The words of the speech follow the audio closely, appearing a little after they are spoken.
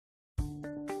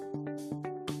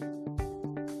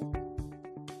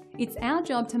It's our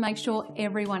job to make sure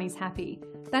everyone is happy.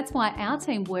 That's why our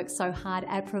team works so hard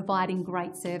at providing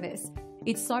great service.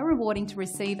 It's so rewarding to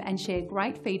receive and share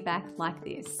great feedback like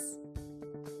this.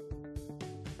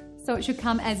 So it should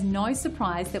come as no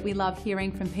surprise that we love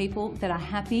hearing from people that are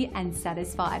happy and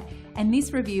satisfied, and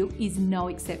this review is no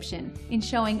exception in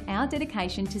showing our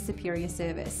dedication to superior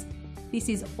service. This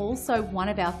is also one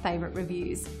of our favourite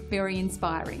reviews, very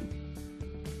inspiring.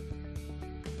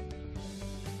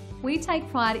 We take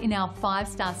pride in our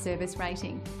 5-star service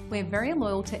rating. We're very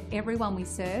loyal to everyone we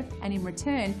serve, and in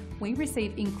return, we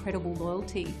receive incredible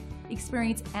loyalty.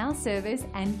 Experience our service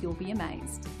and you'll be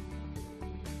amazed.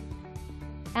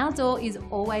 Our door is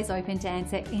always open to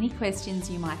answer any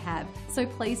questions you might have, so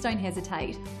please don't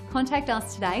hesitate. Contact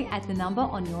us today at the number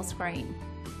on your screen.